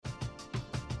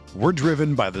We're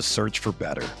driven by the search for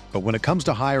better. But when it comes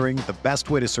to hiring, the best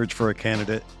way to search for a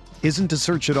candidate isn't to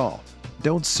search at all.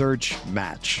 Don't search,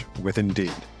 match with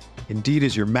Indeed. Indeed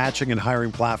is your matching and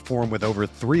hiring platform with over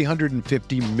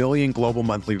 350 million global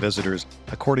monthly visitors,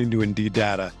 according to Indeed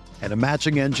data, and a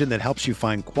matching engine that helps you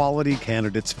find quality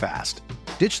candidates fast.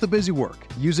 Ditch the busy work.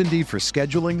 Use Indeed for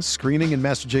scheduling, screening, and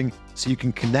messaging so you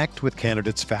can connect with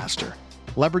candidates faster.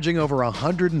 Leveraging over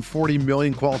 140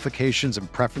 million qualifications and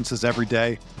preferences every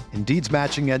day, Indeed's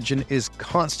matching engine is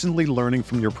constantly learning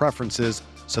from your preferences,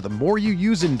 so the more you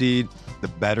use Indeed, the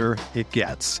better it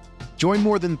gets. Join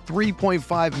more than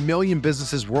 3.5 million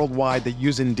businesses worldwide that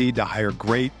use Indeed to hire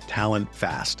great talent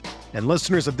fast. And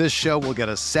listeners of this show will get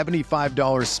a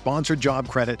 $75 sponsored job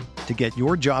credit to get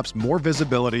your jobs more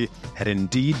visibility at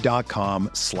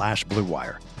Indeed.com/Blue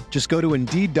Wire. Just go to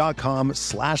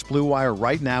Indeed.com/Blue Wire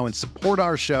right now and support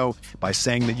our show by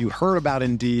saying that you heard about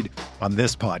Indeed on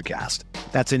this podcast.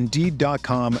 That's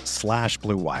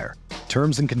Indeed.com/Blue Wire.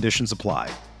 Terms and conditions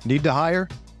apply. Need to hire?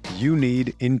 You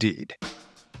need Indeed.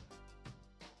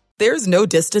 There's no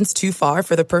distance too far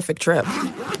for the perfect trip.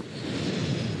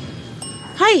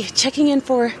 Hi, checking in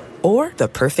for... Or the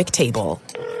perfect table.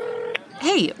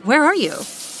 Hey, where are you?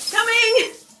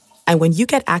 Coming! And when you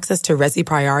get access to Resi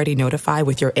Priority Notify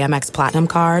with your Amex Platinum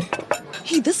card...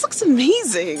 Hey, this looks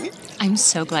amazing! I'm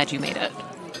so glad you made it.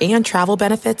 And travel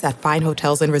benefits at fine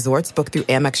hotels and resorts booked through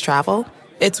Amex Travel,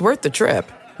 it's worth the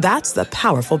trip. That's the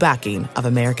powerful backing of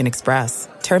American Express.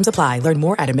 Terms apply. Learn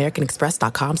more at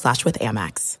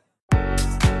americanexpress.com/withAmex.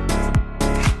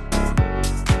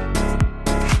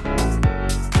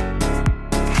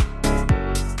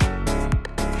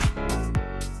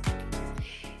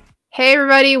 Hey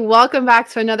everybody, welcome back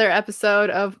to another episode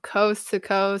of Coast to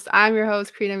Coast. I'm your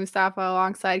host, Karina Mustafa,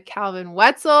 alongside Calvin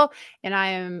Wetzel, and I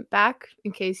am back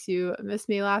in case you missed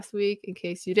me last week. In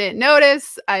case you didn't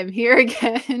notice, I'm here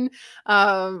again.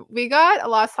 We got a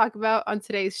lot to talk about on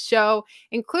today's show,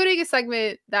 including a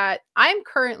segment that I'm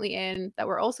currently in that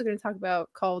we're also going to talk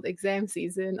about called Exam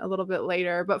Season a little bit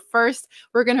later. But first,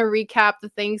 we're going to recap the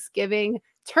Thanksgiving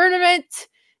tournament.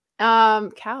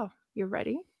 Cal, you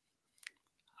ready?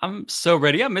 I'm so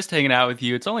ready. I missed hanging out with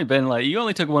you. It's only been you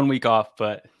only took 1 week off,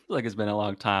 but I feel like it's been a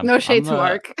long time. No shade to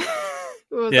Mark.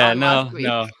 Yeah,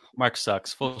 no. Mark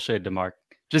sucks. Full shade to Mark.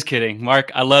 Just kidding.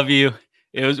 Mark, I love you.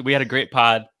 We had a great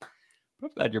pod. I'm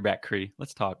glad you're back, Cree.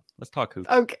 Let's talk. Let's talk hoops.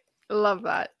 Okay. Love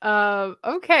that.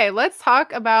 Okay, let's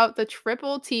talk about the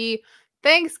Triple T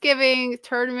Thanksgiving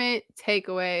tournament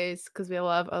takeaways, because we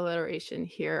love alliteration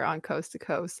here on Coast to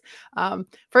Coast.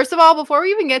 First of all, before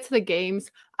we even get to the games,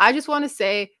 I just want to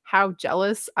say how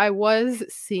jealous I was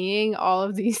seeing all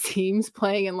of these teams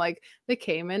playing in the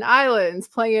Cayman Islands,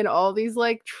 playing in all these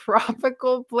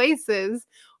tropical places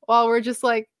while we're just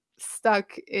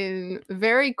stuck in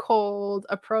very cold,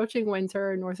 approaching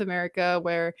winter in North America,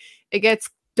 where it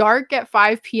gets dark at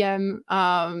 5 p.m.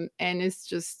 And it's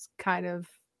just kind of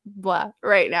blah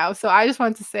right now. So I just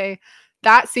want to say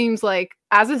that seems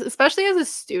especially as a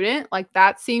student,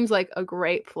 that seems like a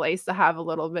great place to have a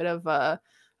little bit of a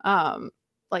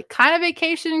kind of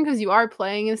vacation, because you are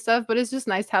playing and stuff, but it's just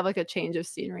nice to have a change of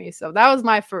scenery. So that was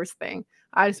my first thing.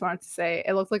 I just wanted to say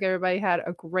it looked like everybody had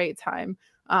a great time.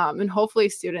 And hopefully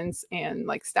students and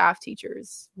staff,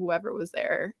 teachers, whoever was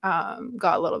there,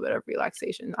 got a little bit of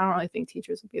relaxation. I don't really think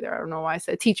teachers would be there. I don't know why I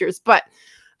said teachers, but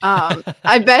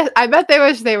I bet they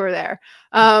wish they were there.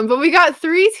 But we got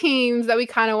 3 teams that we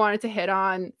kind of wanted to hit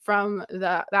on from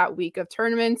that week of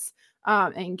tournaments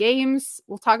and games.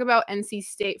 We'll talk about NC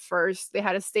State first. They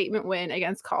had a statement win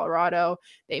against Colorado.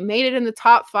 They made it in the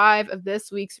top 5 of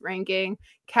this week's ranking.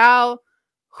 Cal,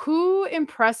 who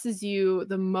impresses you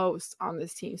the most on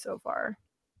this team so far?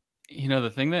 You know,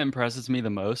 the thing that impresses me the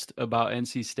most about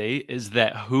NC State is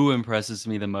that who impresses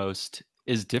me the most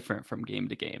is different from game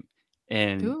to game.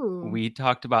 And we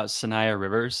talked about Sanaya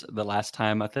Rivers the last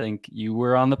time I think you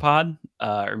were on the pod,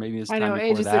 or maybe it was time before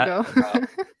ages that. Ago.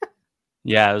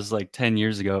 Yeah, it was 10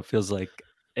 years ago, it feels like.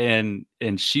 And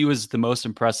she was the most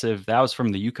impressive. That was from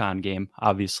the UConn game,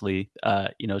 obviously.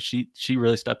 She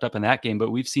really stepped up in that game,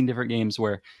 but we've seen different games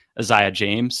where Isaiah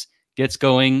James gets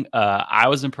going. I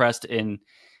was impressed in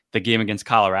the game against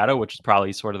Colorado, which is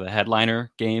probably sort of the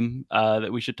headliner game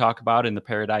that we should talk about, in the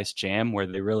Paradise Jam, where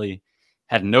they really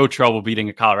had no trouble beating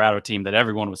a Colorado team that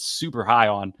everyone was super high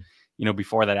on,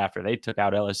 before that, after they took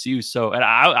out LSU. So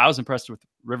I was impressed with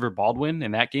River Baldwin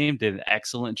in that game, did an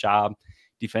excellent job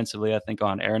defensively, I think,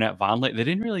 on Aranette Vonleh. They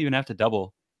didn't really even have to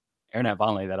double Aranette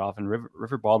Vonleh that often.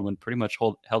 River Baldwin pretty much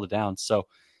held it down. So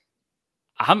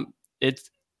it's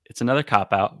another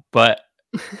cop-out, but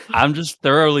I'm just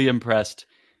thoroughly impressed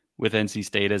with NC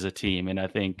State as a team. And I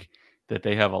think that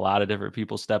they have a lot of different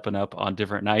people stepping up on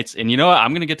different nights. And you know what?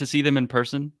 I'm going to get to see them in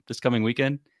person this coming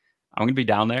weekend. I'm going to be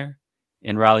down there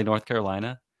in Raleigh, North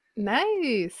Carolina.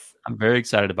 Nice. I'm very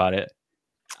excited about it.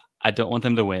 I don't want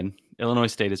them to win. Illinois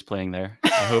State is playing there.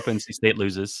 I hope NC State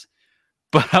loses.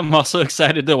 But I'm also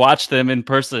excited to watch them in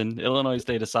person, Illinois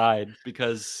State aside,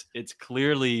 because it's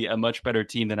clearly a much better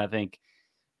team than I think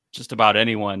just about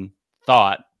anyone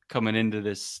thought coming into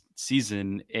this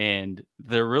season. And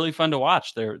they're really fun to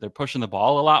watch. They're pushing the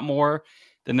ball a lot more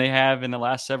than they have in the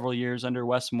last several years under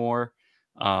Wes Moore.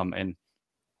 And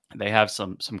they have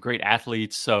some great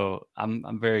athletes. So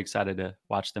I'm very excited to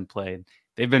watch them play.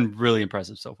 They've been really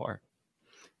impressive so far.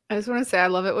 I just want to say I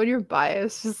love it when your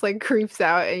bias just like creeps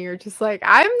out and you're just like,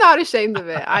 I'm not ashamed of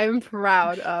it. I'm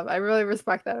proud of. I really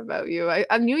respect that about you.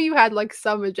 I knew you had like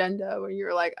some agenda when you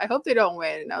were like, I hope they don't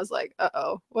win. And I was like,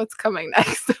 what's coming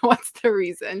next? What's the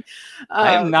reason?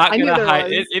 I am not going to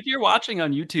hide it. If you're watching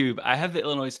on YouTube, I have the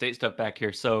Illinois State stuff back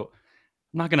here. So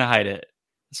I'm not going to hide it.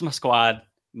 This is my squad.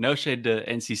 No shade to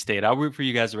NC State. I'll root for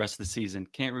you guys the rest of the season.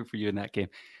 Can't root for you in that game.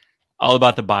 All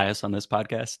about the bias on this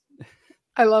podcast.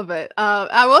 I love it.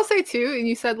 I will say too, and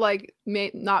you said like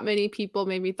not many people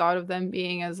maybe thought of them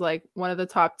being as like one of the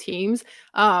top teams.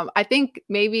 I think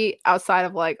maybe outside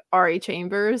of like Ari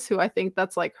Chambers, who I think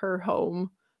that's like her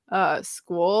home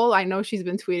school. I know she's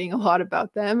been tweeting a lot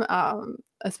about them,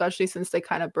 especially since they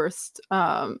kind of burst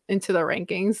into the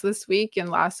rankings this week and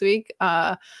last week.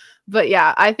 But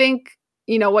yeah, I think,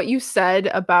 you know, what you said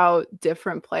about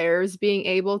different players being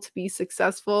able to be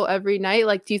successful every night.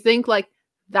 Like, do you think like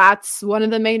that's one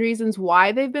of the main reasons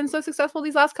why they've been so successful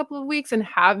these last couple of weeks and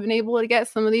have been able to get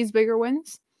some of these bigger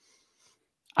wins?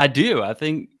 I do. I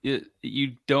think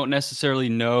you don't necessarily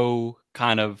know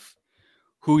kind of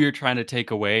who you're trying to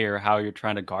take away or how you're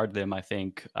trying to guard them. I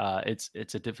think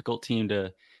it's a difficult team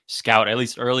to scout, at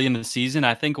least early in the season.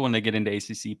 I think when they get into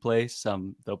ACC play,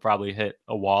 they'll probably hit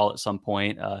a wall at some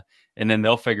point, and then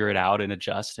they'll figure it out and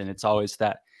adjust. And it's always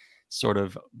that sort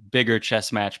of bigger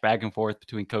chess match back and forth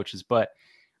between coaches. But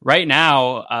right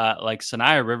now, like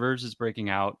Sanaya Rivers is breaking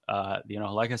out.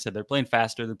 Like I said, they're playing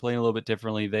faster. They're playing a little bit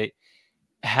differently. They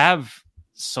have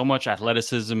so much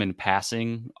athleticism and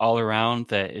passing all around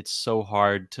that it's so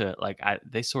hard to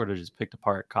they sort of just picked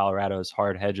apart Colorado's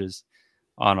hard hedges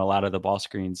on a lot of the ball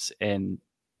screens. And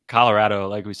Colorado,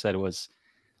 like we said, was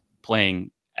playing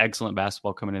excellent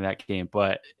basketball coming into that game.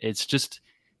 But it's just,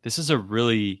 this is a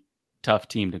really tough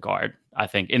team to guard, I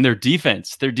think. In their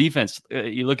defense,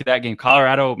 you look at that game,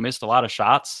 Colorado missed a lot of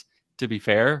shots, to be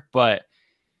fair, but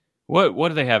what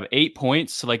do they have? 8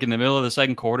 points, like in the middle of the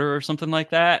second quarter or something like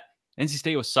that. NC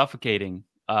State was suffocating,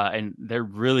 and they're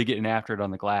really getting after it on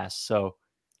the glass. So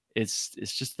it's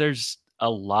just, there's a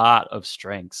lot of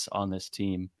strengths on this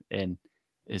team, and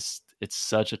it's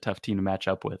such a tough team to match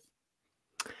up with.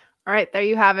 All right, there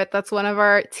you have it. That's one of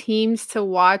our teams to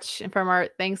watch from our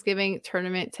Thanksgiving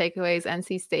tournament takeaways,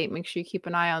 NC State. Make sure you keep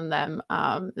an eye on them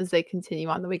as they continue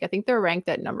on the week. I think they're ranked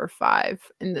at number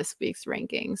 5 in this week's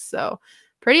rankings. So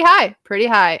pretty high.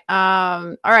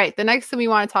 All right, the next thing we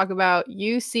want to talk about,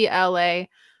 UCLA.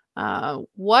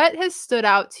 What has stood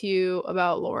out to you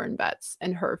about Lauren Betts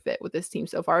and her fit with this team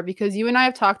so far? Because you and I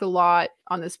have talked a lot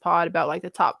on this pod about like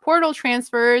the top portal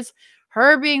transfers,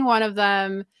 her being one of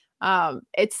them.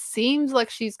 It seems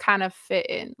like she's kind of fit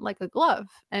in like a glove.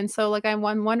 And so like I'm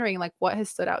wondering like what has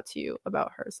stood out to you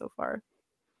about her so far?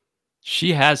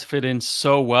 She has fit in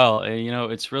so well.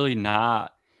 And, it's really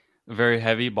not a very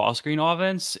heavy ball screen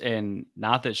offense, and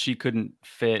not that she couldn't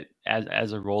fit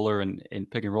as a roller and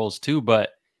pick and rolls too,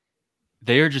 but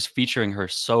they are just featuring her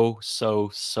so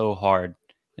hard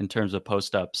in terms of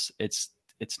post ups. It's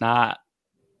not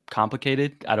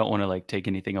complicated. I don't want to like take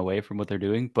anything away from what they're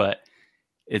doing, but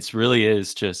it really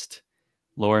is just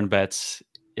Lauren Betts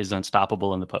is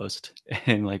unstoppable in the post.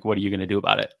 And like, what are you going to do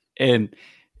about it? And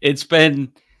it's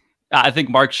been, I think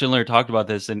Mark Schindler talked about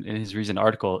this in his recent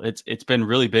article. It's been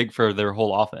really big for their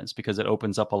whole offense because it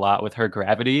opens up a lot with her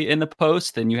gravity in the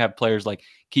post. And you have players like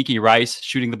Kiki Rice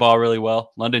shooting the ball really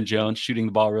well, London Jones shooting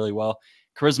the ball really well,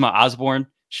 Charisma Osborne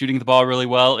shooting the ball really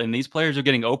well. And these players are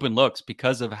getting open looks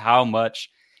because of how much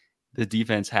the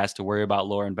defense has to worry about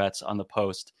Lauren Betts on the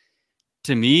post.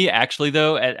 To me, actually,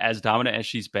 though, as dominant as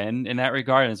she's been in that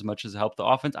regard, and as much as it helped the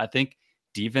offense, I think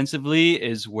defensively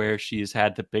is where she has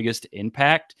had the biggest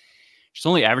impact. She's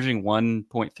only averaging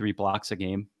 1.3 blocks a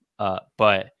game,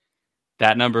 but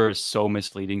that number is so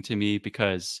misleading to me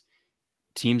because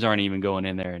teams aren't even going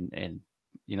in there and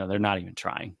they're not even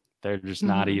trying. They're just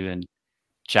not even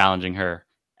challenging her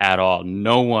at all.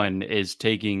 No one is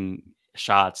taking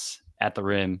shots at the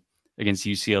rim against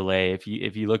UCLA.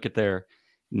 If you look at their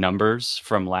numbers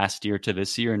from last year to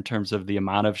this year in terms of the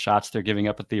amount of shots they're giving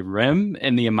up at the rim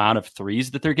and the amount of threes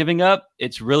that they're giving up,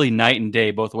 it's really night and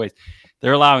day both ways.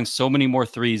 They're allowing so many more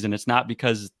threes, and it's not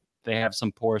because they have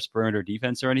some porous perimeter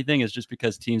defense or anything. It's just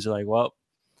because teams are like, well,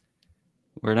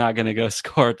 we're not going to go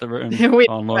score at the rim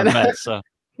on Lauren Betts, so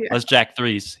let's jack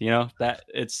threes.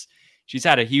 She's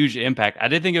had a huge impact. I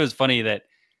did think it was funny that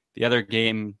the other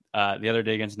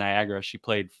day against Niagara, she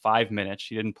played 5 minutes.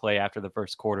 She didn't play after the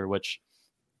first quarter, which,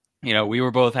 we were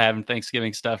both having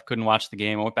Thanksgiving stuff, couldn't watch the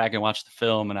game. I went back and watched the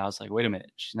film, and I was like, wait a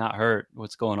minute, she's not hurt.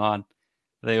 What's going on?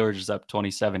 They were just up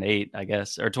 27-8, I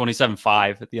guess, or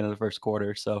 27-5 at the end of the first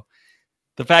quarter. So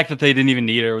the fact that they didn't even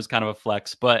need her was kind of a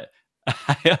flex. But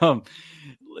that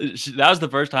was the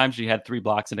first time she had 3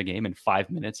 blocks in a game in 5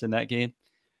 minutes in that game.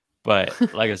 But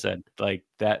like I said, like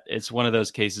that, it's one of those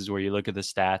cases where you look at the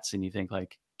stats and you think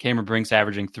like Cameron Brink's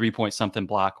averaging 3-point-something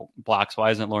blocks.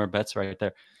 Why isn't Lauren Betts right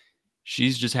there?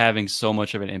 She's just having so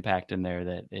much of an impact in there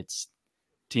that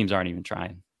teams aren't even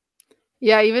trying.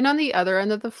 Yeah, even on the other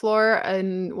end of the floor,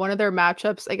 in one of their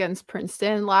matchups against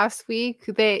Princeton last week,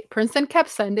 Princeton kept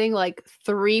sending like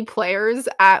 3 players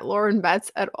at Lauren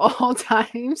Betts at all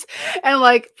times. And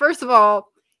like, first of all,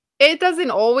 it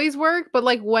doesn't always work, but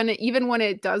like when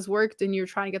it does work, then you're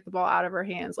trying to get the ball out of her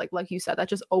hands. Like you said, that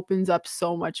just opens up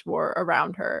so much more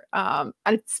around her. But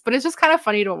it's just kind of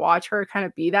funny to watch her kind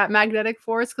of be that magnetic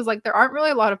force, because like there aren't really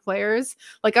a lot of players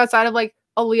like outside of like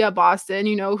Aaliyah Boston,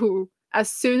 who as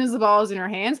soon as the ball is in her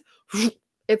hands,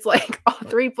 it's like all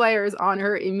 3 players on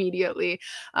her immediately.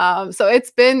 So it's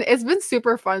been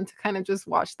super fun to kind of just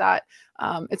watch that.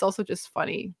 It's also just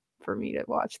funny for me to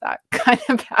watch that kind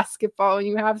of basketball when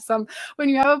you have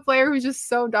a player who's just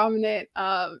so dominant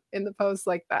in the post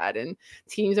like that, and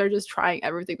teams are just trying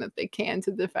everything that they can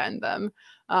to defend them.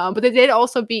 But they did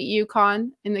also beat UConn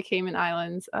in the Cayman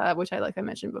Islands, which I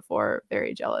mentioned before,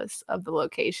 very jealous of the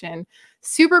location.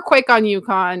 Super quick on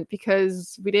UConn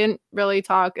because we didn't really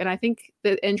talk, and I think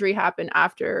the injury happened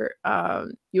after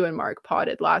you and Mark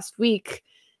potted last week.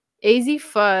 Azzi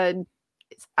Fudd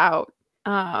is out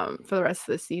for the rest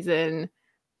of the season.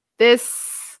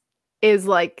 This is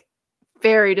like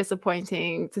very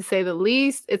disappointing to say the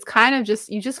least. It's kind of just,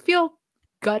 you just feel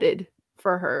gutted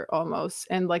for her almost,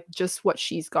 and like just what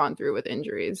she's gone through with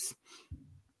injuries.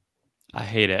 I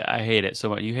hate it so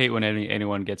much. You hate when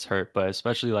anyone gets hurt, but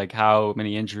especially like how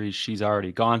many injuries she's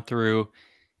already gone through,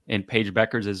 and Paige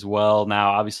Bueckers as well.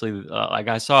 Now, obviously, like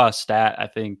I saw a stat, I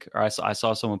think, or I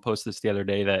saw someone post this the other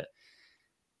day that,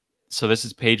 so this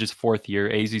is Paige's 4th year,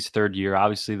 Azzi's 3rd year.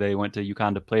 Obviously, they went to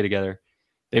UConn to play together.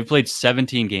 They've played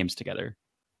 17 games together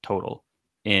total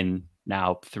in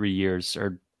now 3 years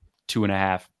or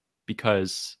 2.5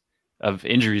 because of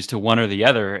injuries to one or the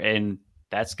other. And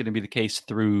that's going to be the case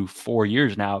through 4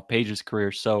 years now of Paige's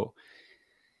career. So,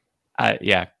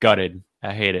 gutted.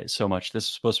 I hate it so much. This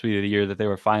was supposed to be the year that they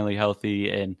were finally healthy.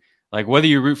 And like, whether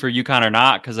you root for UConn or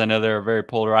not, because I know they're a very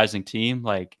polarizing team,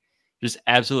 like, just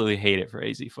absolutely hate it for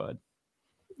Azzi Fudd.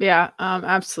 Yeah,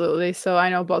 absolutely. So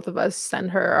I know both of us send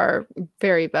her our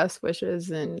very best wishes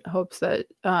in hopes that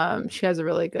she has a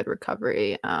really good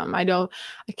recovery. I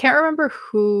can't remember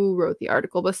who wrote the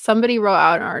article, but somebody wrote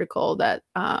out an article that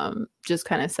just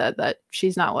kind of said that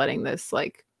she's not letting this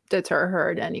like deter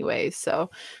her in any way.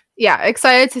 So yeah,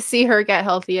 excited to see her get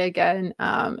healthy again.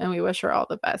 And we wish her all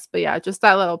the best. But yeah, just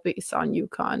that little piece on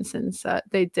UConn since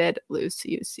they did lose to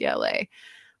UCLA.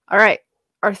 All right,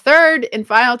 our third and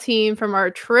final team from our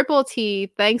Triple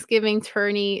T Thanksgiving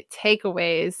tourney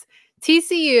takeaways.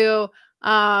 TCU,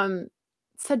 Sedona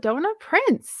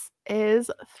Prince is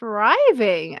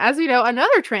thriving. As we know,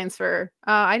 another transfer.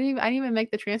 I didn't even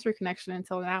make the transfer connection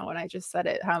until now when I just said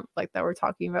it. Like that we're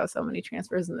talking about so many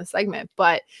transfers in this segment,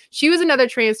 but she was another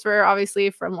transfer, obviously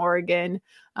from Oregon.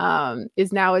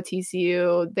 Is now at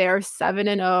TCU. They're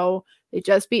 7-0. They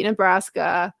just beat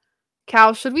Nebraska.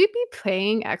 Cal, should we be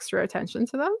paying extra attention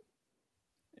to them?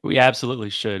 We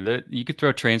absolutely should. You could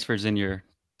throw transfers in your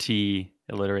T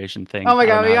alliteration thing. Oh my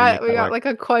God, we got like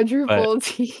a quadruple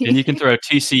T. And you can throw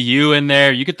TCU in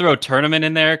there. You could throw tournament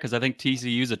in there because I think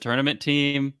TCU is a tournament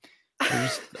team.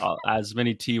 There's as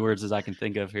many T words as I can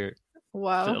think of here.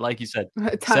 Wow. So, like you said,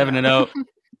 7-0.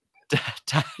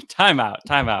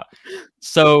 Timeout.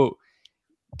 So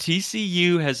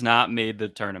TCU has not made the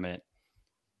tournament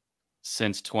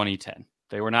since 2010.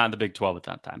 They were not in the Big 12 at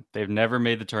that time. They've never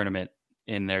made the tournament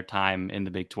in their time in the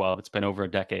Big 12. It's been over a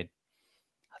decade.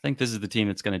 I think this is the team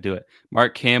that's going to do it.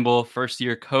 Mark Campbell,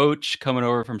 first-year coach, coming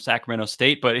over from Sacramento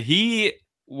State, but he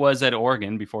was at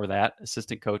Oregon before that,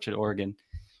 assistant coach at Oregon,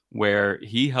 where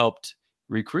he helped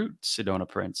recruit Sedona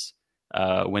Prince.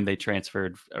 when they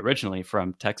transferred originally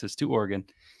from Texas to Oregon.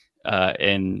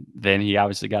 And then he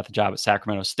obviously got the job at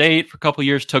Sacramento State for a couple of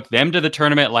years, took them to the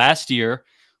tournament last year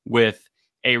with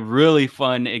a really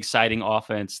fun, exciting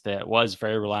offense that was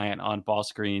very reliant on ball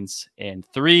screens and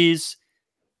threes.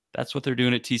 That's what they're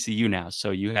doing at TCU now.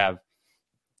 So you have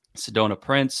Sedona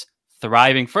Prince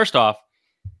thriving. First off,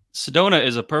 Sedona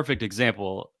is a perfect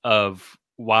example of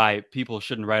why people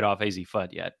shouldn't write off AZ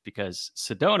Fudd yet, because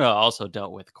Sedona also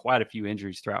dealt with quite a few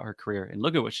injuries throughout her career. And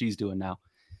look at what she's doing now.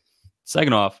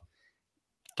 Second off,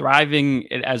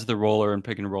 thriving as the roller and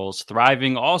pick and rolls,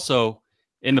 thriving also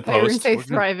in the post. I would say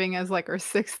thriving as like our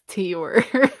 6th T word.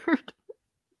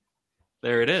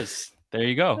 There it is. There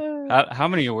you go. How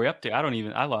many are we up to?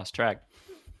 I lost track.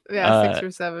 Yeah, 6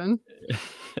 or 7.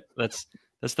 That's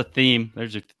the theme.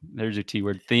 There's your T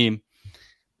word theme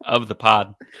of the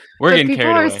pod. We're getting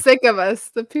carried away. People are sick of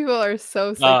us. The people are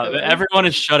so sick of us. Everyone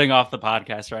is shutting off the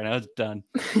podcast right now. It's done.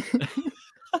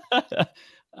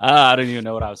 I don't even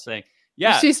know what I was saying.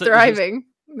 Yeah, she's thriving.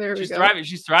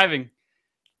 She's thriving.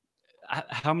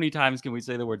 How many times can we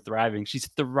say the word thriving? She's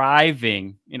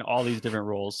thriving in all these different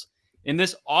roles. And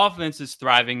this offense is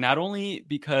thriving not only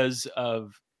because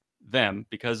of them,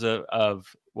 because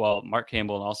of Mark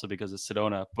Campbell, and also because of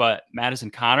Sedona, but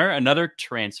Madison Connor, another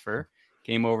transfer,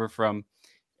 came over from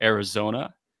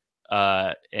Arizona.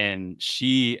 And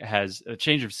she has a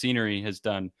change of scenery, has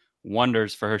done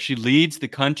wonders for her. She leads the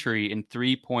country in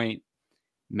 3-point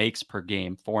makes per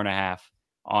game, 4.5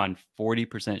 on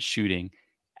 40% shooting,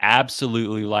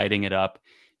 absolutely lighting it up.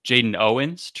 Jaden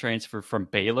Owens, transfer from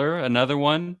Baylor, another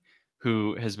one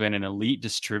who has been an elite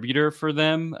distributor for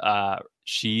them.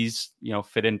 She's,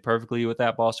 fit in perfectly with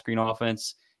that ball screen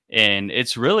offense. And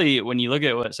it's really, when you look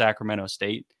at what Sacramento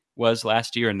State was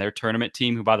last year and their tournament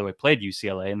team, who, by the way, played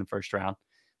UCLA in the first round.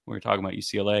 We were talking about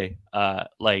UCLA.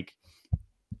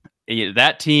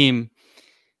 That team,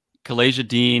 Kalasia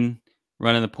Dean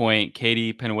running the point,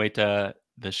 Katie Penueta,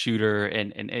 the shooter,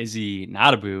 and Izzy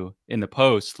Nadabu in the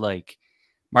post. Like,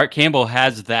 Mark Campbell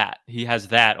has that. He has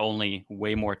that, only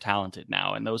way more talented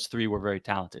now. And those three were very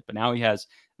talented. But now he has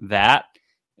that,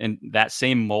 and that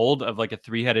same mold of like a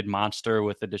 3-headed monster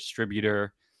with a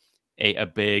distributor, a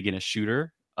big, and a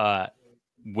shooter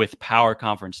with power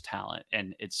conference talent.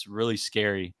 And it's really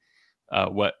scary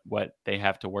what they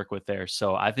have to work with there.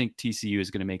 So I think TCU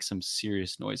is going to make some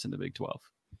serious noise in the Big 12.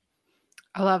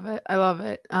 I love it.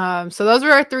 So those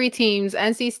were our 3 teams: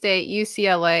 NC State,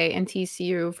 UCLA, and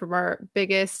TCU from our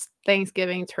biggest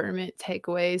Thanksgiving tournament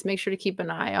takeaways. Make sure to keep an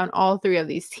eye on all 3 of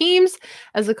these teams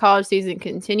as the college season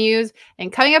continues.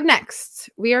 And coming up next,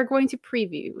 we are going to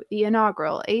preview the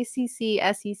inaugural ACC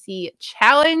SEC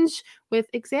Challenge with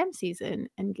exam season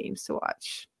and games to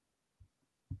watch.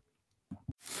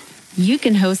 You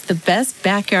can host the best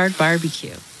backyard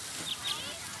barbecue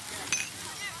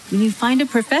when you find a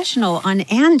professional on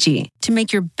Angie to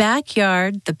make your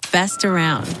backyard the best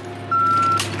around.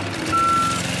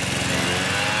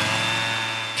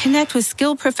 Connect with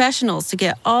skilled professionals to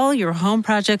get all your home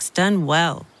projects done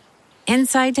well.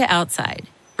 Inside to outside,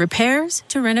 repairs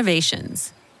to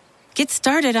renovations. Get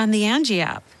started on the Angie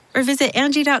app or visit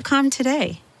Angie.com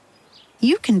today.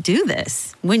 You can do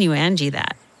this when you Angie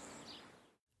that.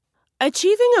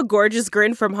 Achieving a gorgeous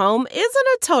grin from home isn't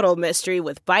a total mystery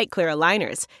with Byte Clear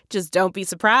aligners. Just don't be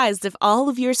surprised if all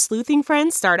of your sleuthing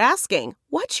friends start asking,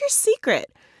 "What's your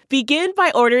secret?" Begin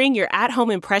by ordering your at-home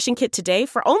impression kit today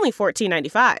for only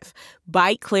 $14.95.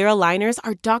 Byte Clear aligners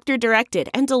are doctor-directed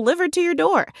and delivered to your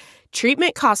door.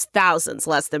 Treatment costs thousands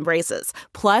less than braces.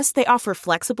 Plus, they offer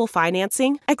flexible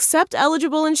financing, accept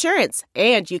eligible insurance,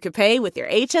 and you can pay with your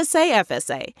HSA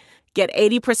FSA. Get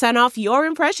 80% off your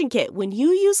impression kit when you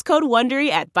use code WONDERY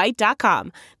at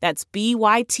Byte.com. That's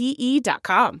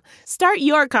BYTE.com. Start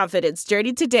your confidence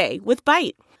journey today with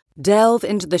Byte. Delve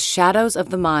into the shadows of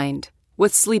the mind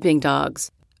with Sleeping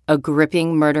Dogs, a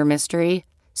gripping murder mystery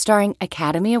starring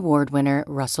Academy Award winner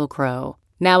Russell Crowe.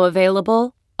 Now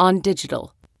available on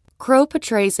digital. Crowe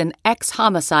portrays an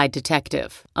ex-homicide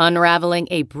detective unraveling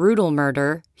a brutal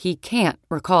murder he can't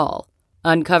recall.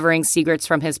 Uncovering secrets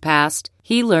from his past,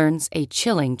 he learns a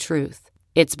chilling truth.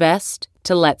 It's best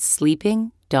to let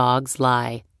sleeping dogs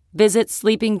lie. Visit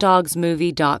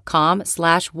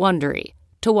sleepingdogsmovie.com/Wondery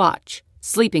to watch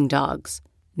Sleeping Dogs,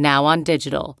 now on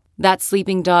digital. That's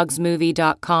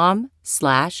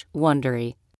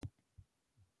sleepingdogsmovie.com/Wondery.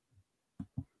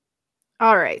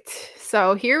 All right,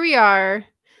 so here we are.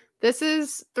 This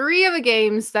is 3 of the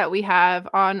games that we have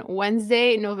on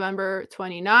Wednesday, November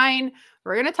 29.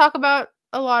 We're going to talk about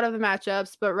a lot of the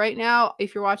matchups, but right now,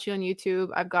 if you're watching on YouTube,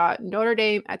 I've got Notre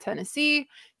Dame at Tennessee,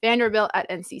 Vanderbilt at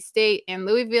NC State, and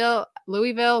Louisville.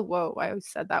 Whoa, I always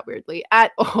said that weirdly,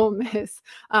 at Ole Miss.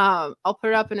 I'll put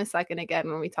it up in a second again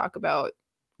when we talk about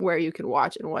where you can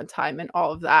watch in one time and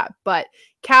all of that. But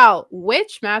Cal,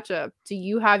 which matchup do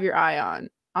you have your eye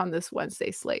on this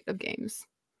Wednesday slate of games?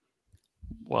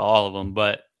 Well, all of them,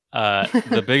 but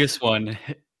the biggest one,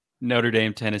 Notre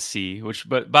Dame, Tennessee,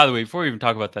 but by the way, before we even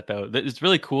talk about that though, it's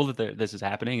really cool that this is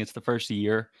happening. It's the first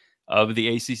year of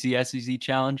the ACC SEC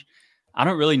challenge. I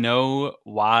don't really know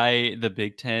why the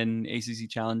Big Ten ACC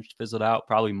challenge fizzled out,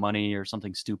 probably money or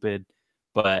something stupid,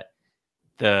 but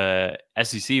the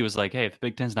SEC was like, hey, if the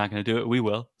Big Ten's not going to do it, we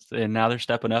will. And now they're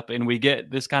stepping up and we get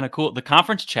this kind of cool. The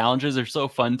conference challenges are so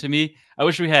fun to me. I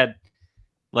wish we had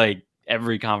like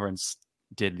every conference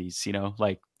did these,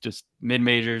 like just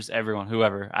mid-majors, everyone,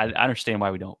 whoever. I understand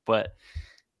why we don't. But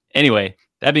anyway,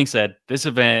 that being said, this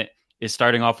event is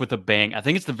starting off with a bang. I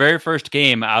think it's the very first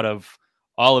game out of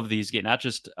all of these, not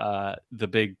just the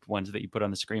big ones that you put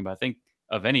on the screen, but I think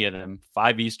of any of them,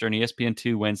 5 Eastern,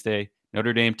 ESPN2 Wednesday,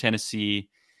 Notre Dame, Tennessee,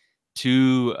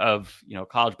 2 of,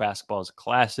 college basketball is a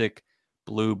classic,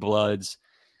 Blue Bloods.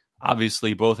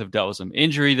 Obviously, both have dealt with some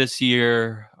injury this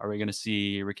year. Are we going to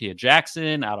see Rickea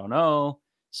Jackson? I don't know.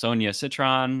 Sonia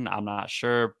Citron? I'm not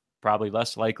sure. Probably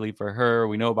less likely for her.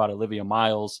 We know about Olivia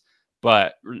Miles.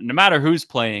 But no matter who's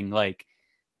playing,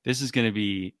 this is going to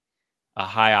be a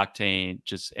high-octane,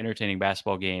 just entertaining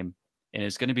basketball game. And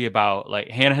it's going to be about,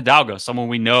 Hannah Hidalgo, someone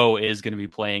we know is going to be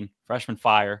playing freshman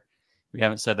fire. We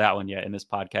haven't said that one yet in this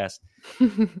podcast.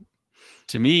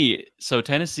 To me, so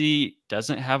Tennessee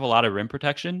doesn't have a lot of rim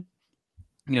protection.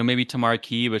 Maybe Tamara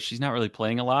Key, but she's not really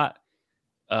playing a lot.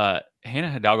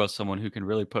 Hannah Hidalgo is someone who can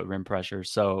really put rim pressure.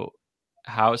 So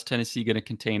how is Tennessee going to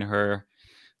contain her?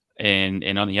 And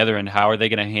on the other end, how are they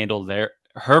going to handle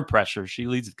her pressure? She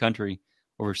leads the country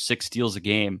over 6 steals a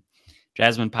game.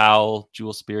 Jasmine Powell,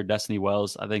 Jewel Spear, Destiny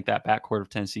Wells. I think that backcourt of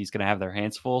Tennessee is going to have their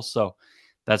hands full. So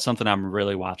that's something I'm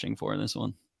really watching for in this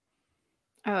one.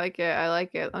 I like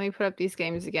it. Let me put up these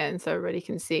games again so everybody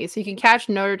can see. So you can catch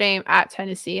Notre Dame at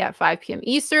Tennessee at 5 p.m.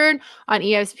 Eastern on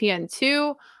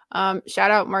ESPN2.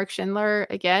 Shout out Mark Schindler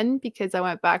again, because I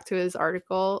went back to his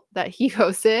article that he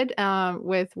posted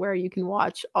with where you can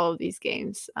watch all of these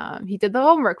games. He did the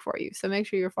homework for you. So make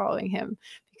sure you're following him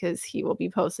because he will be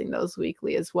posting those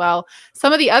weekly as well.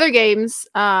 Some of the other games,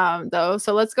 though.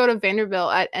 So let's go to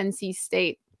Vanderbilt at NC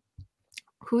State.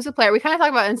 Who's a player? We kind of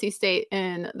talked about NC State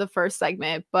in the first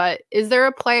segment, but is there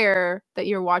a player that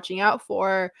you're watching out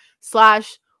for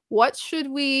 / what should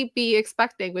we be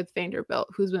expecting with Vanderbilt,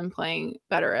 who's been playing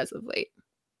better as of late?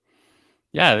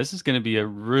 Yeah, this is going to be a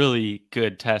really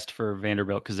good test for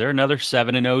Vanderbilt because they're another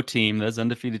 7-0 team. Those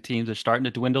undefeated teams are starting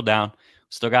to dwindle down.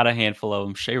 Still got a handful of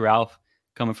them. Shea Ralph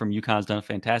coming from UConn has done a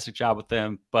fantastic job with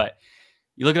them. But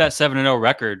you look at that 7-0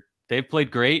 record, they've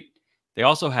played great. They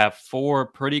also have 4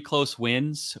 pretty close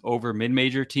wins over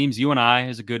mid-major teams. UNI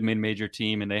is a good mid-major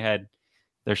team, and they had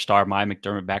their star, Maya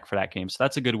McDermott, back for that game. So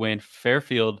that's a good win.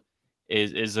 Fairfield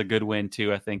is a good win,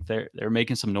 too. I think they're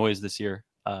making some noise this year.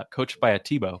 Coached by a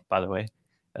Tebow, by the way.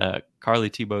 Carly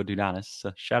Tebow Dudanis.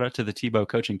 So shout out to the Tebow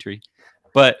coaching tree.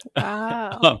 But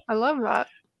wow, I love that.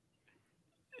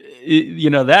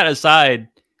 That aside,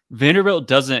 Vanderbilt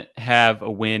doesn't have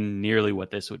a win nearly what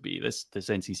this would be, this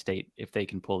NC State, if they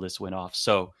can pull this win off.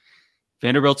 So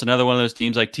Vanderbilt's another one of those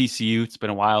teams like TCU. It's been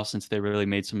a while since they really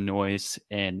made some noise.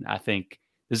 And I think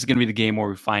this is going to be the game where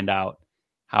we find out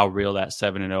how real that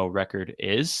 7-0 record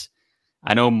is.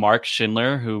 I know Mark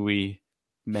Schindler, who we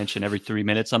mention every 3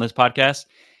 minutes on this podcast,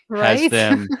 has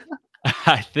them,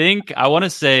 I want to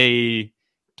say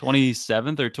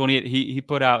 27th or 28th. He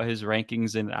put out his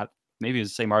rankings in maybe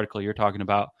it's the same article you're talking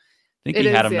about. I think he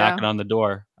had him knocking on the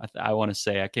door. I want to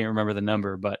say, I can't remember the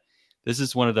number, but this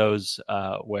is one of those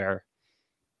where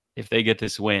if they get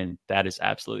this win, that is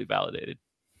absolutely validated.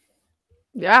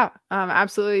 Yeah,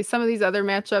 absolutely. Some of these other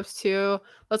matchups too.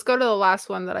 Let's go to the last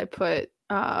one that I put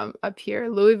up here.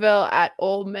 Louisville at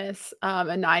Ole Miss at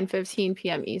 9:15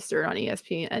 p.m. Eastern on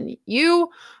ESPNU.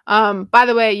 By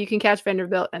the way, you can catch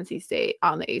Vanderbilt NC State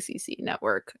on the ACC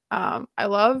network.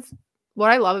 What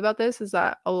I love about this is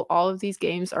that all of these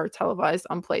games are televised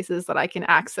on places that I can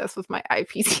access with my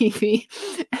IPTV,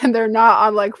 and they're not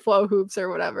on like Flow Hoops or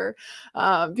whatever.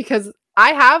 Because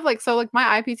I have my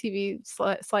IPTV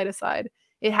slide aside,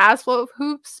 it has Flow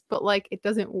Hoops, but it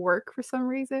doesn't work for some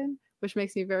reason, which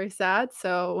makes me very sad.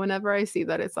 So whenever I see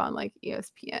that it's on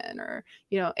ESPN or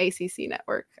ACC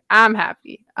network, I'm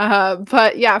happy.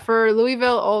 But yeah, for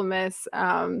Louisville, Ole Miss,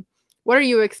 what are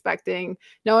you expecting,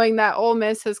 knowing that Ole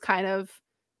Miss has kind of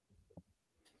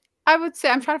I would say,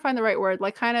 I'm trying to find the right word,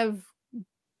 like kind of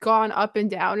gone up and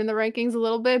down in the rankings a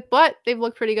little bit, but they've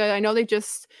looked pretty good. I know they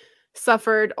just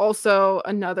suffered also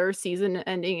another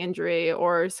season-ending injury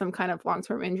or some kind of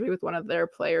long-term injury with one of their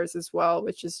players as well,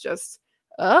 which is just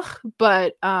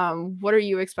But what are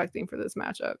you expecting for this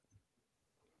matchup?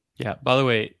 Yeah. By the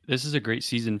way, this is a great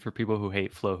season for people who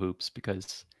hate Flow Hoops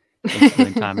because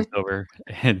Thanksgiving time is over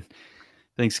and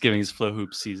Thanksgiving is Flow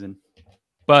Hoops season.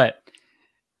 But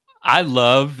I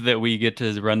love that we get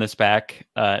to run this back.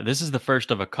 This is the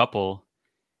first of a couple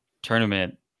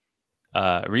tournament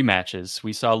rematches.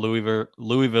 We saw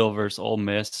Louisville versus Ole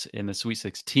Miss in the Sweet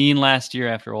 16 last year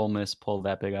after Ole Miss pulled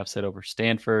that big upset over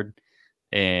Stanford.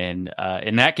 And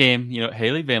in that game,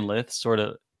 Haley Van Lith sort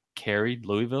of carried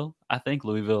Louisville. I think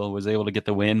Louisville was able to get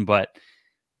the win, but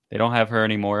they don't have her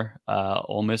anymore.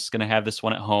 Ole Miss is going to have this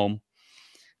one at home.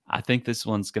 I think this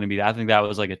one's going to be, I think that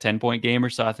was like a 10-point game or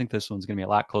so. I think this one's going to be a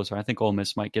lot closer. I think Ole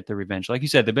Miss might get the revenge. Like you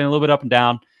said, they've been a little bit up and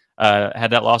down, had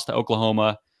that loss to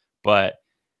Oklahoma, but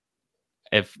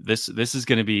if this is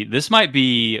going to be, this might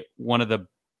be one of the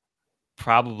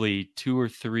probably 2 or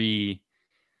 3,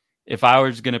 if I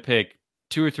was going to pick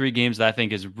 2 or 3 games that I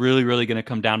think is really, really going to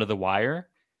come down to the wire,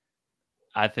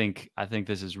 I think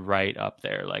this is right up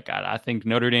there. Like I think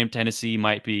Notre Dame, Tennessee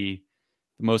might be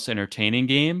the most entertaining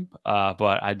game,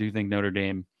 but I do think Notre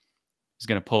Dame is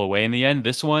going to pull away in the end.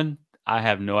 This one, I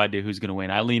have no idea who's going to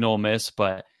win. I lean Ole Miss,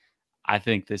 but I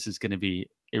think this is going to be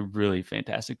a really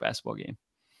fantastic basketball game.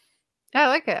 Yeah,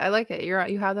 I like it.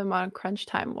 You have them on Crunch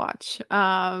Time Watch.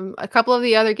 A couple of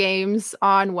the other games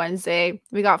on Wednesday,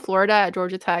 we got Florida at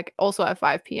Georgia Tech, also at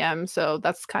 5 p.m. So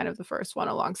that's kind of the first one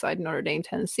alongside Notre Dame,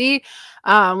 Tennessee.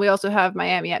 We also have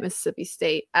Miami at Mississippi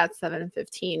State at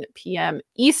 7:15 p.m.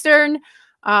 Eastern.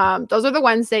 Those are the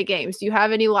Wednesday games. Do you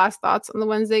have any last thoughts on the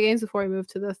Wednesday games before we move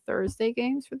to the Thursday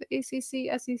games for the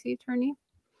ACC SEC tourney?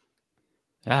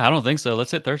 Yeah, I don't think so.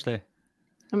 Let's hit Thursday.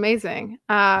 Amazing.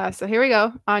 So here we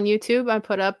go. On YouTube, I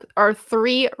put up our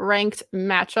 3 ranked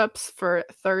matchups for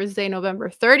Thursday, November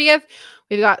 30th.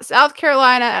 We've got South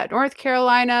Carolina at North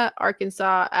Carolina,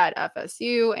 Arkansas at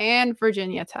FSU, and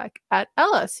Virginia Tech at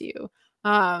LSU.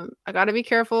 I got to be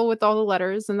careful with all the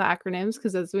letters and the acronyms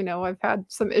because, as we know, I've had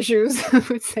some issues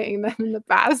with saying them in the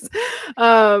past.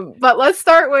 But let's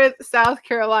start with South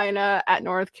Carolina at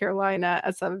North Carolina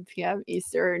at 7 p.m.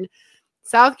 Eastern.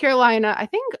 South Carolina, I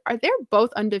think, they're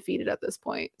both undefeated at this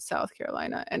point, South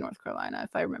Carolina and North Carolina,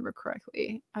 if I remember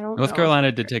correctly. I don't know. North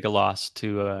Carolina did take a loss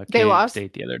to they lost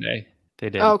State the other day. They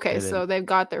did. Okay, so they've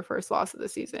got their first loss of the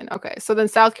season. Okay, so then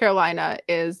South Carolina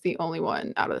is the only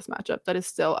one out of this matchup that is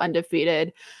still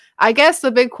undefeated. I guess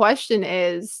the big question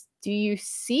is, do you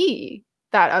see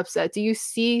that upset? Do you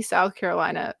see South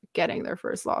Carolina getting their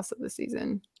first loss of the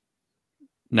season?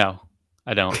 No,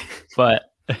 I don't.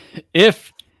 But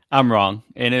if I'm wrong,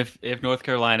 and if North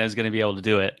Carolina is going to be able to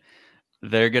do it,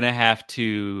 they're going to have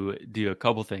to do a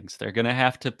couple things. They're going to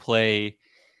have to play.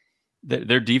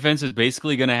 Their defense is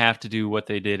basically going to have to do what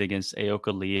they did against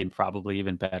Aoka Lee and probably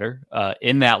even better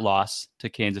in that loss to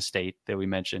Kansas State that we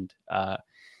mentioned.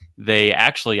 They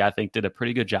actually, I think, did a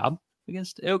pretty good job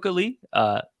against Aoka Lee,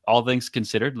 all things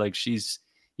considered. Like she's,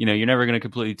 you're never going to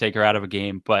completely take her out of a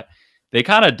game, but they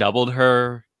kind of doubled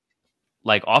her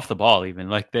like off the ball even.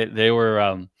 Like they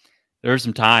were there were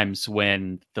some times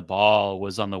when the ball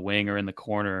was on the wing or in the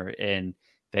corner and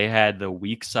they had the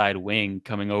weak side wing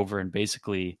coming over and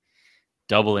basically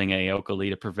doubling Aoka Lee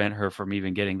to prevent her from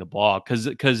even getting the ball.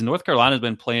 Because North Carolina's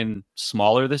been playing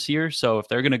smaller this year. So if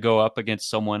they're going to go up against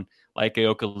someone like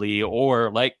Aoka Lee or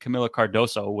like Camila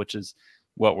Cardoso, which is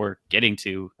what we're getting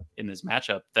to in this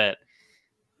matchup, that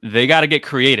they got to get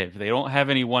creative. They don't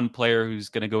have any one player who's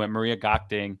going to go at Maria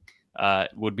Gokding.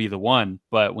 Would be the one,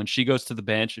 but when she goes to the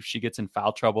bench, if she gets in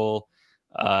foul trouble,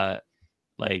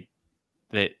 like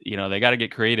that, they got to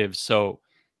get creative. So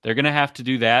they're going to have to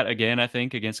do that again, I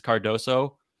think, against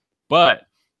Cardoso. But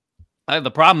the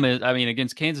problem is,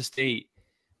 against Kansas State,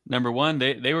 number one,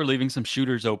 they were leaving some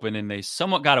shooters open and they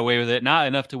somewhat got away with it. Not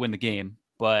enough to win the game,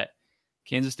 but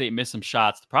Kansas State missed some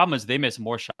shots. The problem is they missed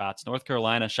more shots. North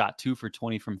Carolina shot 2 for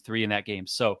 20 from 3 in that game.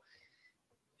 So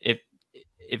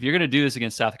if you're going to do this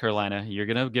against South Carolina, you're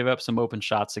going to give up some open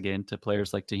shots again to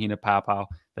players like Tahina Paopao.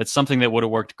 That's something that would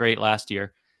have worked great last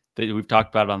year. That we've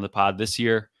talked about it on the pod. This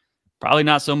year, probably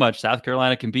not so much. South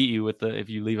Carolina can beat you if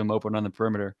you leave them open on the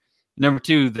perimeter. Number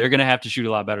 2, they're going to have to shoot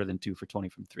a lot better than 2 for 20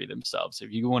 from 3 themselves.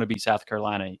 If you want to beat South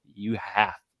Carolina, you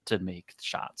have to make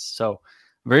shots. So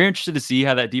I'm very interested to see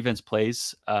how that defense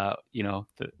plays,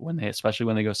 especially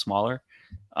when they go smaller.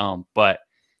 But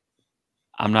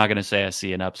I'm not going to say I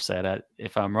see an upset.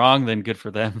 If I'm wrong, then good for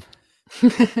them.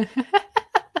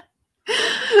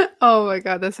 Oh my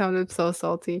God, that sounded so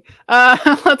salty.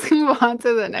 Let's move on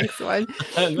to the next one.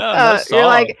 No You're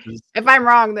like, salt. if I'm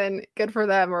wrong, then good for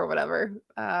them or whatever.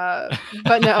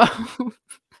 But no.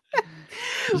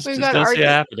 Just We've don't got see it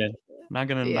happening. Not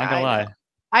gonna I lie. know.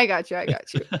 I got you.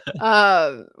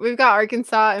 We've got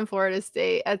Arkansas and Florida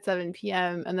State at 7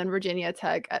 p.m. and then Virginia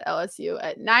Tech at LSU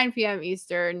at 9 p.m.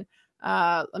 Eastern.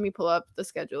 Let me pull up the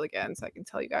schedule again so I can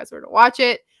tell you guys where to watch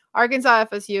it. Arkansas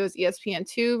FSU is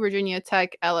ESPN2. Virginia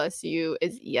Tech LSU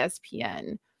is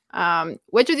ESPN.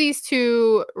 Which of these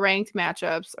two ranked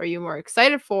matchups are you more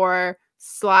excited for?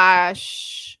 /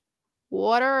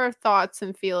 what are our thoughts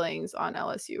and feelings on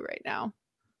LSU right now?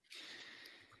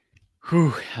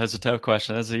 Whew, that's a tough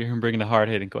question. You're bringing the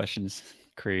hard-hitting questions,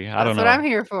 Cree. I don't know. That's what I'm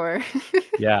here for.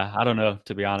 Yeah, I don't know,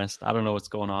 to be honest. I don't know what's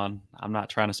going on. I'm not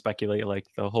trying to speculate like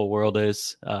the whole world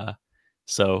is.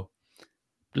 So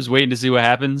just waiting to see what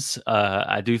happens.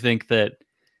 I do think that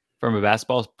from a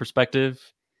basketball perspective,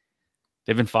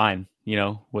 they've been fine,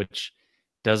 which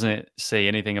doesn't say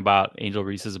anything about Angel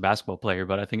Reese as a basketball player,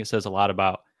 but I think it says a lot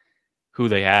about who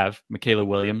they have. Michaela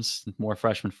Williams, more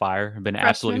freshman fire, have been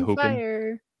absolutely hooping.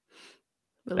 Fire.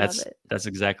 That's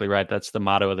exactly right. That's the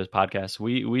motto of this podcast.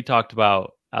 We talked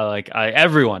about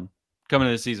everyone coming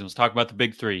into the season was talking about the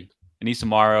big three: Anissa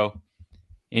Morrow,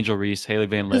 Angel Reese, Haley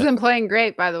Van Lith. Who's been playing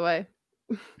great, by the way.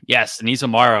 Yes, Anissa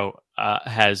Morrow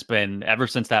has been, ever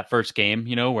since that first game,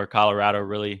 where Colorado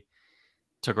really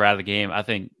took her out of the game. I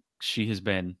think she has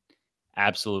been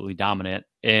absolutely dominant.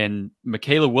 And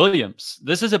Michaela Williams,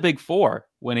 this is a big four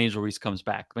when Angel Reese comes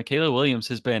back. Michaela Williams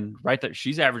has been right there.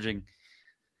 She's averaging,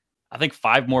 I think,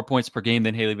 5 more points per game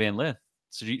than Haley Van Lith.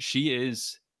 So she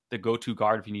is the go-to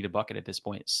guard if you need a bucket at this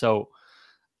point. So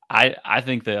I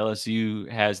think the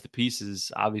LSU has the pieces,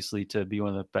 obviously, to be one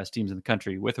of the best teams in the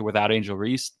country, with or without Angel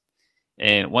Reese.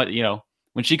 And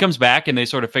when she comes back and they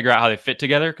sort of figure out how they fit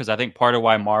together, because I think part of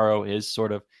why Morrow is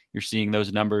sort of, you're seeing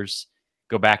those numbers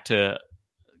go back to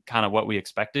kind of what we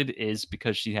expected, is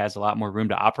because she has a lot more room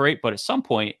to operate. But at some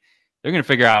point, they're going to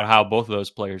figure out how both of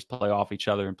those players play off each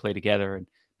other and play together. And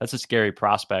that's a scary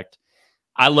prospect.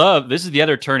 This is the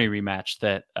other tourney rematch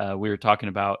that we were talking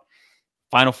about.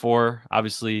 Final Four,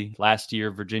 obviously, last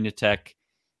year, Virginia Tech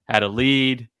had a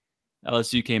lead.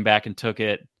 LSU came back and took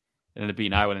it, and ended up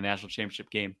beating Iowa in the national championship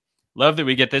game. Love that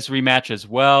we get this rematch as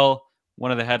well.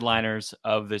 One of the headliners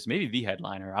of this, maybe the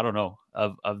headliner, I don't know,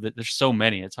 there's so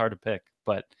many, it's hard to pick,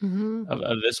 but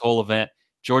of this whole event,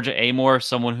 Georgia Amoore,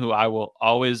 someone who I will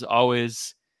always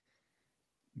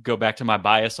go back to my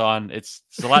bias on. It's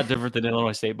a lot different than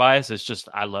Illinois State bias. It's just,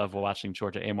 I love watching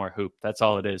Georgia Amoore hoop. That's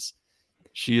all it is.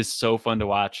 She is so fun to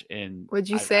watch. And would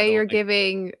you say you're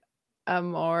giving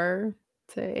Amoore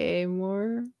to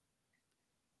Amoore?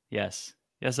 Yes,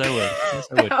 I would. Yes,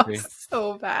 I would. That was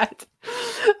so bad.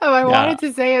 I wanted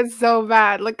to say it so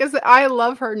bad. Like, cause I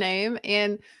love her name,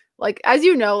 and like, as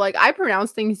you know, like, I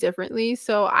pronounce things differently.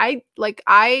 So I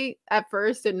at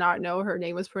first did not know her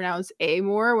name was pronounced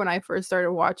Amoore when I first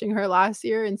started watching her last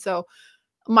year. And so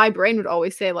my brain would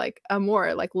always say like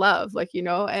amour, like love, like,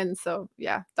 and so,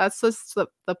 yeah, that's just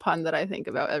the pun that I think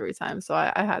about every time. So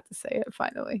I had to say it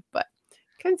finally, but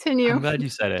continue. I'm glad you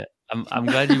said it. I'm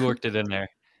glad you worked it in there,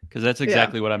 because that's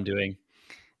exactly what I'm doing.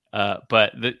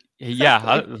 But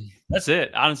that's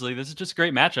it. Honestly, this is just a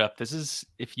great matchup. This is,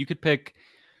 if you could pick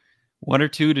one or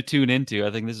two to tune into,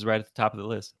 I think this is right at the top of the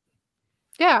list.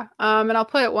 Yeah. And I'll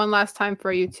put it one last time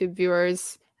for YouTube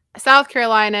viewers. South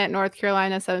Carolina at North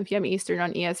Carolina, 7 p.m. Eastern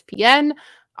on ESPN.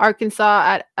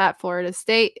 Arkansas at Florida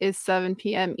State is 7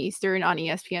 p.m. Eastern on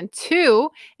ESPN2.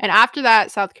 And after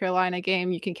that South Carolina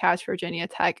game, you can catch Virginia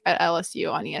Tech at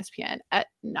LSU on ESPN at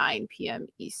 9 p.m.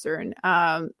 Eastern.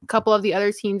 A couple of the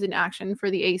other teams in action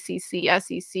for the ACC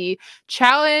SEC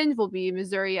Challenge will be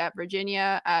Missouri at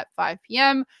Virginia at 5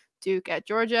 p.m., Duke at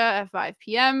Georgia at 5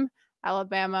 p.m.,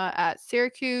 Alabama at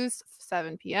Syracuse,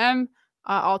 7 p.m.,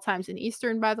 all times in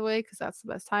Eastern, by the way, because that's the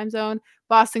best time zone.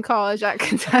 Boston College at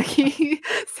Kentucky,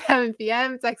 7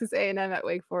 p.m. Texas A&M at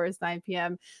Wake Forest, 9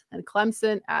 p.m. And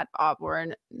Clemson at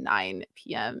Auburn, 9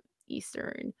 p.m.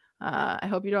 Eastern. I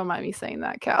hope you don't mind me saying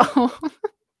that, Cal.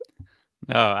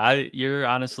 No, you're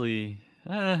honestly,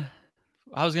 I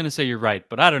was going to say you're right,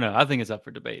 but I don't know. I think it's up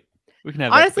for debate. We can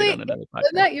have honestly, that debate on another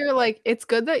podcast. It's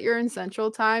good that you're in Central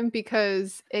Time,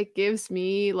 because it gives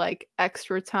me like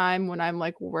extra time when I'm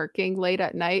like working late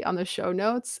at night on the show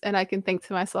notes, and I can think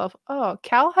to myself, oh,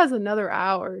 Cal has another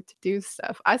hour to do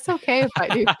stuff. It's okay if I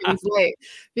do things late,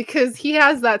 because he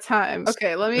has that time.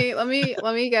 Okay, let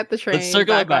me get the train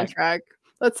back on track.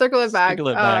 Let's circle it back.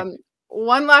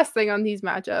 One last thing on these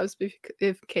matchups,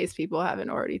 in case people haven't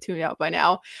already tuned out by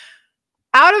now.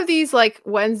 out of these like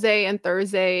Wednesday and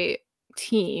Thursday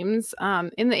teams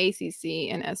in the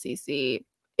ACC and SEC,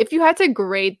 if you had to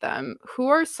grade them, who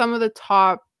are some of the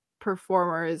top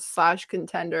performers /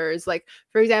 contenders? Like,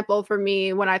 for example, for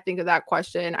me, when I think of that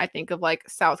question, I think of like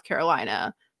South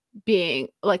Carolina being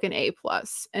like an A+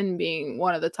 and being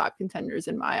one of the top contenders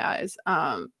in my eyes.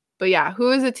 But yeah,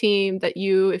 who is a team that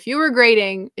if you were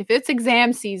grading, if it's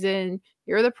exam season,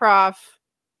 you're the prof,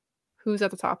 who's at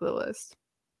the top of the list?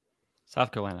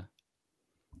 South Carolina.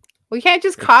 Well, you can't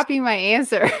just copy my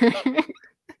answer.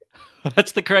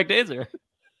 That's the correct answer.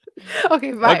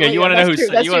 Okay, fine. Okay, you want to know who's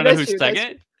second? You want to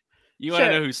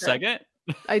know who's sure. second?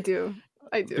 I do.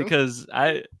 Because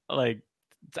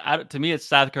to me, it's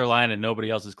South Carolina and nobody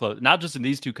else is close. Not just in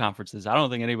these two conferences. I don't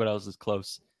think anybody else is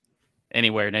close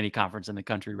anywhere in any conference in the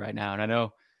country right now. And I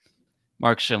know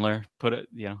Mark Schindler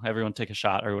everyone take a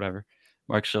shot or whatever.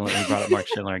 Mark Schindler, he brought up Mark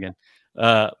Schindler again.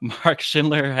 Mark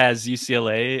Schindler has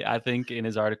UCLA, I think, in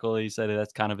his article. He said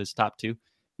that's kind of his top two.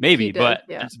 Maybe, but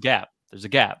there's a gap. There's a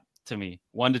gap to me.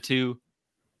 1 to 2,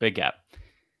 big gap.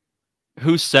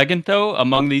 Who's second, though,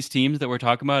 among these teams that we're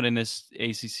talking about in this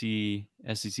ACC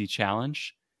SEC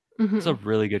challenge? That's a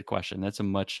really good question. That's a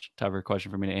much tougher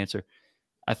question for me to answer.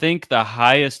 I think the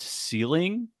highest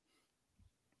ceiling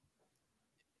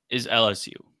is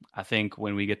LSU. I think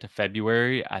when we get to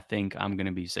February, I think I'm going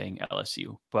to be saying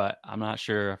LSU, but I'm not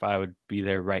sure if I would be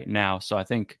there right now. So I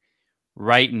think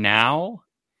right now,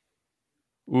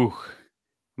 I'm going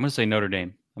to say Notre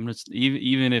Dame. I'm going to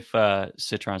even if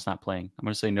Citron's not playing, I'm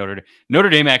going to say Notre Dame. Notre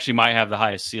Dame actually might have the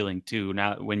highest ceiling too.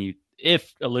 Now,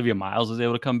 if Olivia Miles is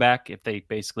able to come back, if they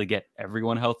basically get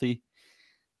everyone healthy,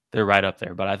 they're right up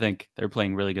there. But I think they're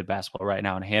playing really good basketball right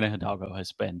now, and Hannah Hidalgo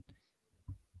has been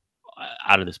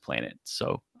out of this planet.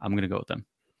 So I'm going to go with them.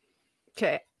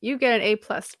 Okay, you get an A+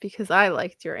 because I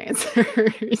liked your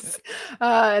answers.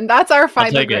 And that's our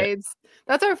final grades.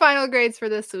 That's our final grades for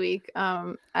this week.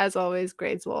 As always,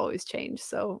 grades will always change.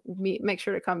 So make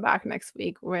sure to come back next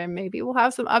week where maybe we'll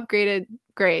have some upgraded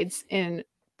grades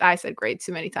I said grades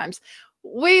too many times.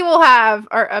 We will have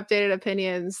our updated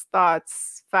opinions,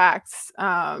 thoughts, facts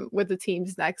with the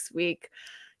teams next week.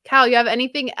 Cal, you have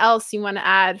anything else you want to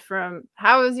add from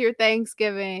how was your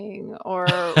Thanksgiving, or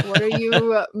what are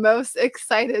you most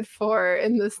excited for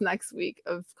in this next week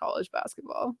of college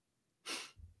basketball?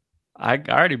 I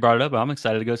already brought it up. I'm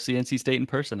excited to go see NC State in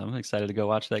person. I'm excited to go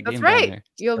watch that game. That's right.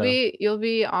 Down there. You'll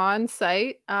be on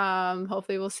site.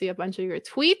 Hopefully we'll see a bunch of your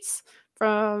tweets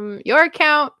from your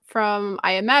account, from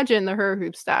I imagine the Her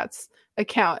Hoop Stats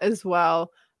account as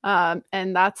well.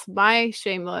 And that's my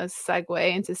shameless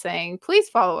segue into saying, please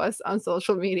follow us on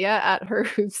social media at Her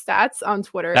Hoop Stats on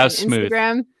Twitter and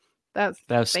Instagram. Smooth.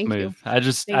 That's smooth. I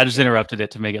just interrupted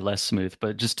it to make it less smooth,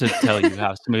 but just to tell you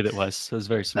how smooth it was. It was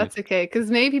very smooth. That's okay,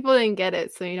 because many people didn't get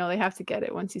it, so they have to get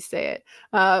it once you say it.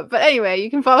 But anyway, you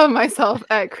can follow myself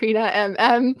at Karina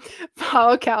MM,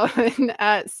 follow Calvin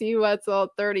at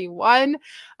CWetzel31.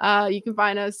 You can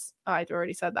find us. Oh, I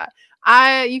already said that.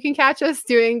 You can catch us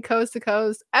doing Coast to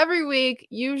Coast every week,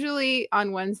 usually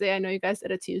on Wednesday. I know you guys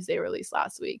did a Tuesday release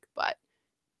last week, but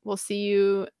we'll see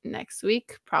you next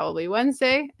week, probably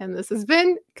Wednesday. And this has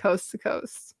been Coast to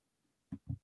Coast.